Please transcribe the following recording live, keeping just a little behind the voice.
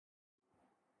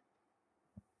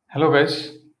Hello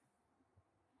guys,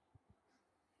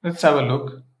 let's have a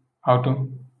look how to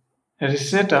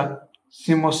reset a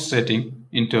CMOS setting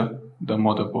into the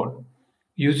motherboard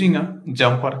using a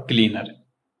jumper cleaner.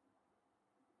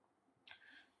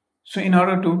 So in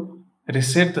order to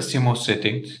reset the CMOS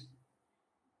settings,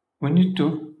 we need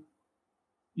to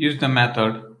use the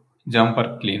method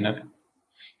jumper cleaner.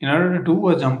 In order to do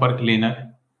a jumper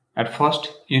cleaner, at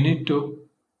first you need to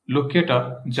locate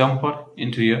a jumper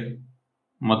into your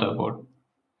motherboard.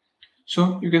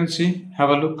 So you can see, have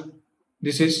a look.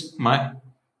 This is my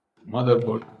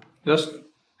motherboard. Just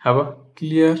have a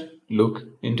clear look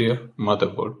into your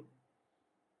motherboard.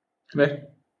 Right?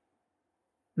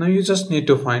 Now you just need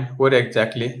to find where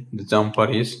exactly the jumper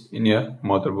is in your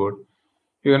motherboard.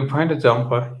 You can find a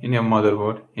jumper in your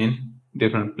motherboard in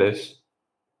different place.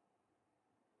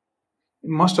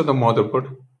 In most of the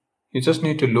motherboard, you just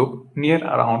need to look near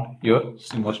around your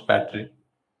CMOS battery.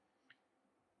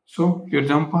 So your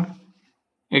jumper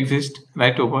exists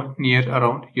right over near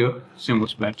around your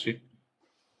CMOS battery.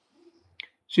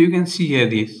 So you can see here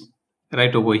this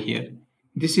right over here.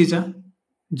 This is a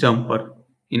jumper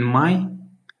in my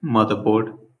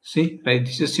motherboard. See, right?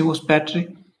 This is CMOS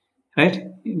battery, right?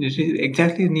 This is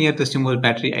exactly near the CMOS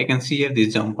battery. I can see here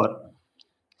this jumper.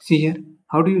 See here.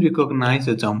 How do you recognize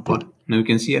a jumper? Now you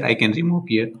can see here. I can remove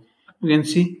here. You can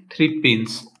see 3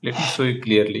 pins. Let me show you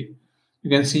clearly. You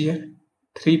can see here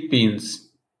 3 pins.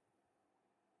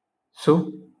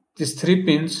 So these 3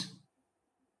 pins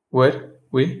where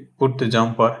we put the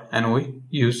jumper and we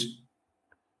use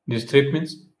these 3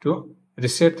 pins to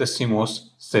reset the CMOS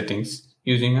settings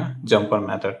using a jumper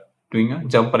method. Doing a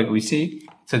jumper, we say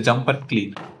it's a jumper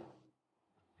clean.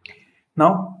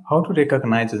 Now, how to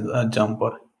recognize a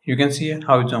jumper? You can see here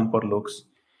how jumper looks.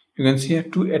 You can see here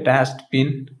 2 attached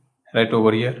pin right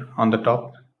over here on the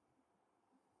top.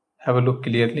 Have a look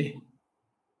clearly.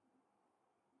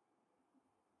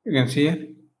 You can see here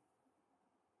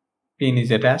pin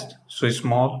is attached, so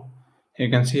small. You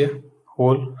can see a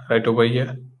hole right over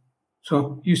here.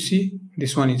 So you see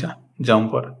this one is a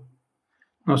jumper.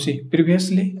 Now see,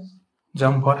 previously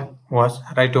jumper was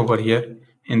right over here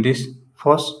in this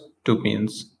first 2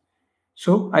 pins.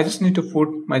 So I just need to put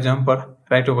my jumper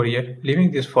right over here,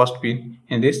 leaving this first pin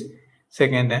in this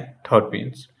second and third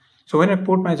pins. So when I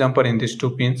put my jumper in these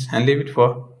 2 pins and leave it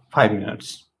for 5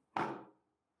 minutes.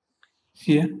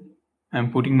 See here, I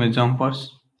am putting my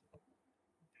jumpers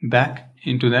back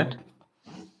into that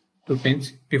 2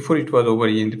 pins. Before it was over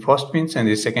here in the first pins and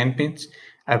the second pins.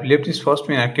 I've left this first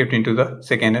pin, I've kept into the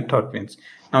second and third pins.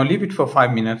 Now leave it for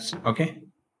 5 minutes, okay?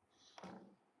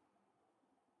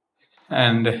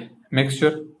 And make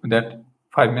sure that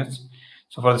 5 minutes.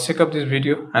 So for the sake of this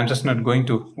video, I'm just not going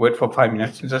to wait for 5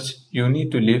 minutes. Just you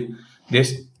need to leave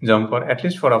this jumper at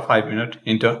least for a 5 minute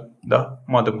into the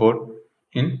motherboard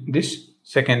in this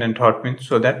second and third pin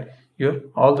so that your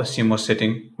all the CMOS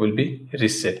setting will be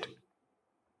reset.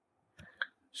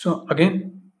 So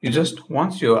again, you just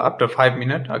once you after 5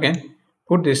 minutes again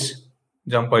put this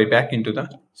jumper back into the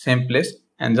same place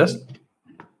and just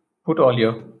put all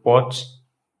your ports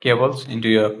cables into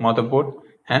your motherboard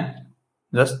and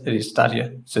just restart your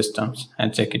systems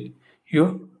and check it.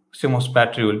 Your CMOS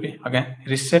battery will be again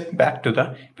reset back to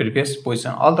the previous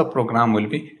position. All the program will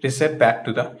be reset back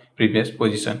to the previous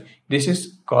position. This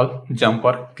is called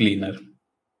jumper cleaner.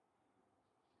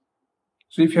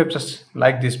 So if you have just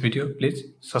liked this video, please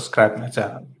subscribe my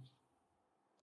channel.